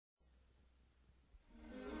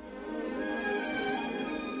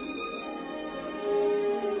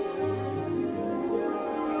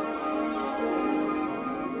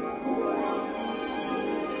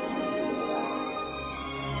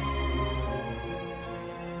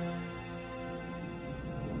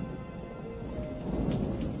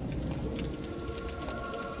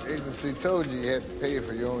Jesse told you had to pay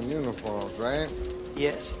for your own uniforms, right?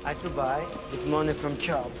 Yes, I could buy with money from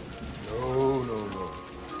job. No.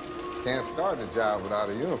 Can't start a job without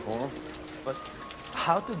a uniform. But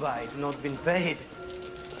how to buy if not been paid?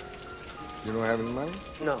 You don't have any money?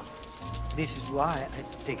 No. This is why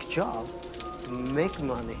I take job to make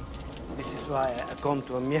money. This is why I come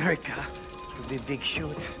to America to be big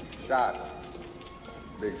shoot. Shot.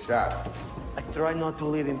 Big shot. I try not to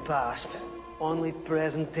live in past. Only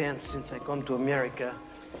present tense since I come to America.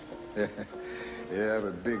 Yeah,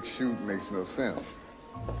 but big shoot makes no sense.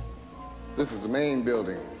 This is the main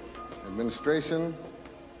building. Administration,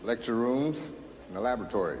 lecture rooms, and the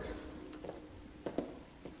laboratories.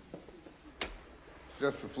 It's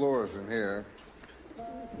just the floors in here.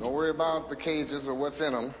 Don't worry about the cages or what's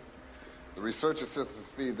in them. The research assistants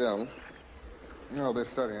feed them. You know, they're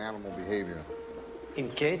studying animal behavior.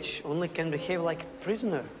 In cage, only can behave like a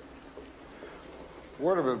prisoner.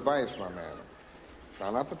 Word of advice, my man. Try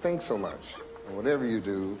not to think so much. And whatever you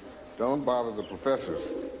do, don't bother the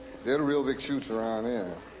professors. They're the real big shoots around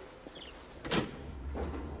here.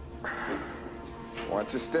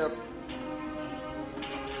 Watch your step.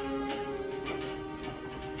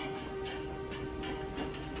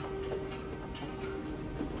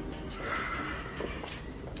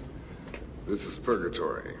 This is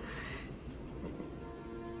purgatory.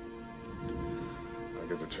 I'll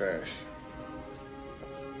get the trash.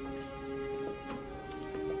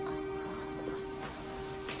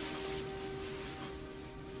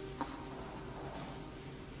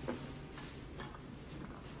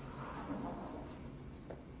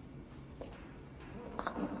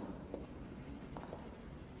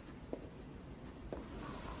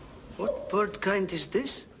 What bird kind is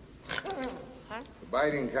this? The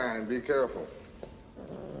biting kind, be careful.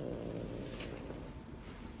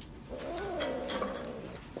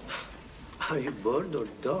 Are you bird or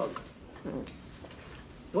dog?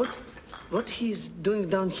 What he's doing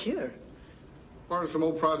down here? Part of some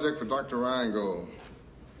old project for Dr. Reingold.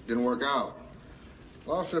 Didn't work out.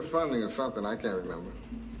 Lost their funding or something, I can't remember.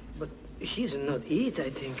 But he's not eat, I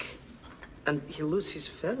think. And he lose his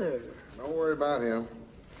feather. Don't worry about him.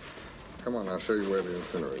 Come on, I'll show you where the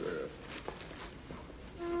incinerator is.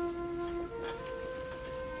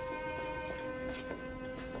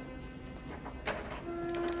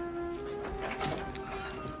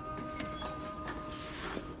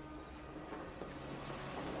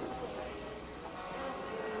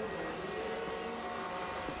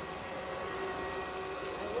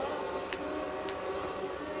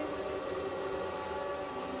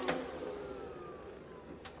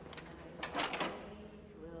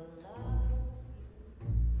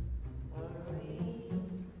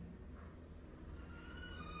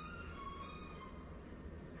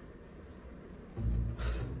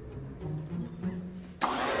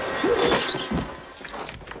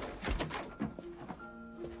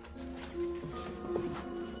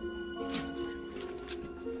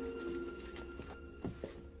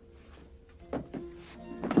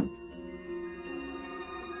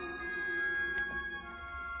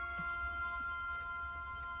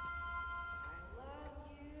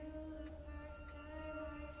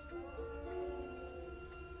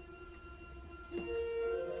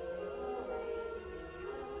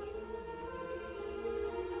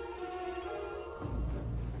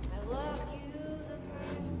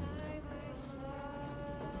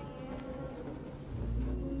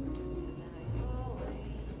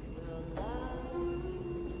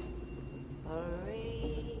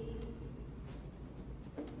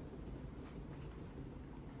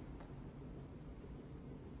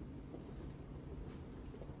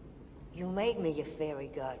 You made me your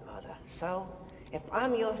fairy godmother, so if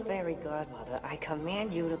I'm your fairy godmother, I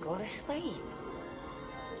command you to go to sleep.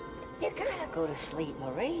 You gotta go to sleep,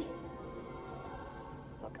 Marie.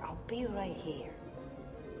 Look, I'll be right here.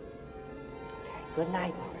 Okay, good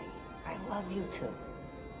night, Marie. I love you too.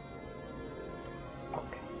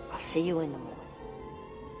 Okay, I'll see you in the morning.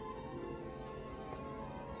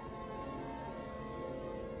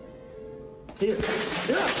 Here.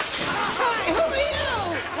 Hi, who are you?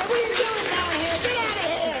 What are you doing down here? Get out of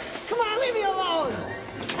here! Come on, leave me alone!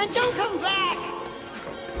 And don't come back!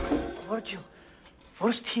 Virgil,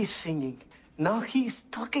 first he's singing, now he's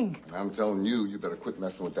talking. And I'm telling you, you better quit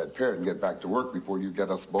messing with that parrot and get back to work before you get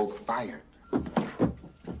us both fired.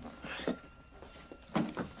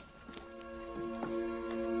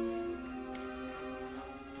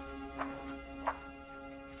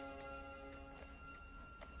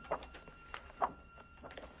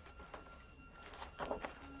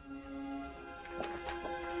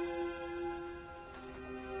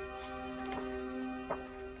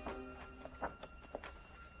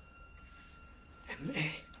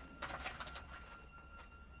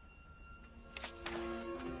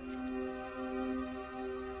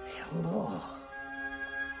 Hello.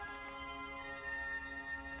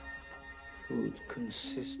 Food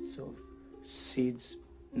consists of seeds,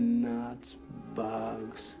 nuts,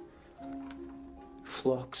 bugs.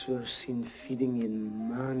 Flocks were seen feeding in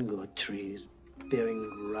mango trees,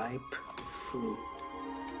 bearing ripe fruit.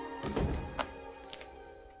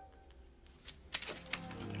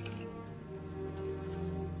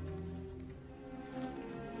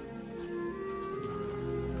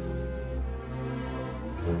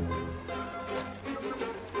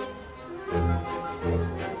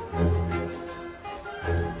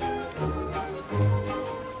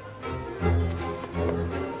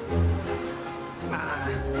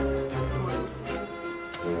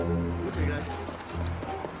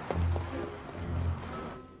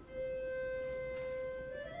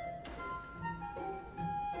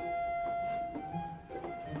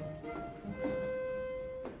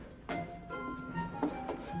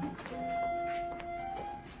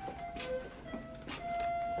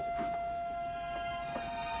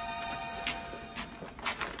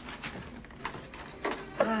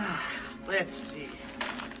 Let's see.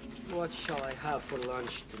 What shall I have for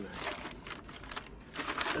lunch tonight?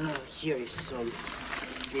 Here is some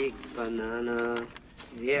big banana,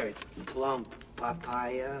 very plump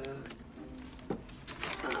papaya,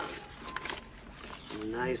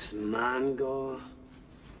 nice mango.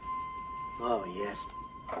 Oh, yes.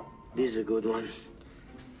 This is a good one.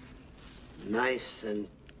 Nice and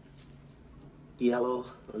yellow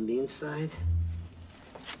on the inside.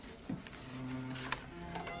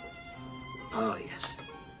 Oh, yes.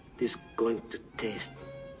 This is going to taste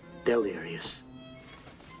delirious.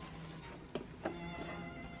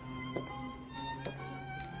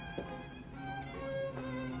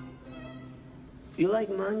 You like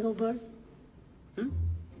mango, Bert?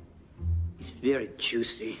 It's very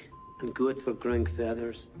juicy and good for growing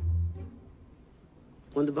feathers.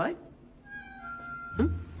 Want to bite?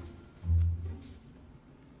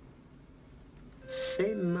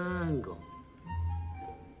 Say mango.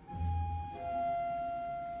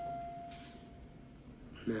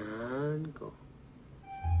 Mango.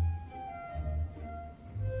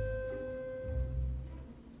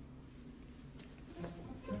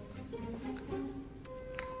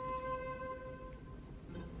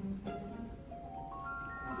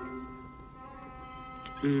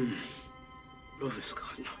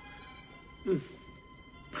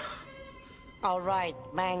 All right,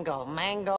 mango, mango.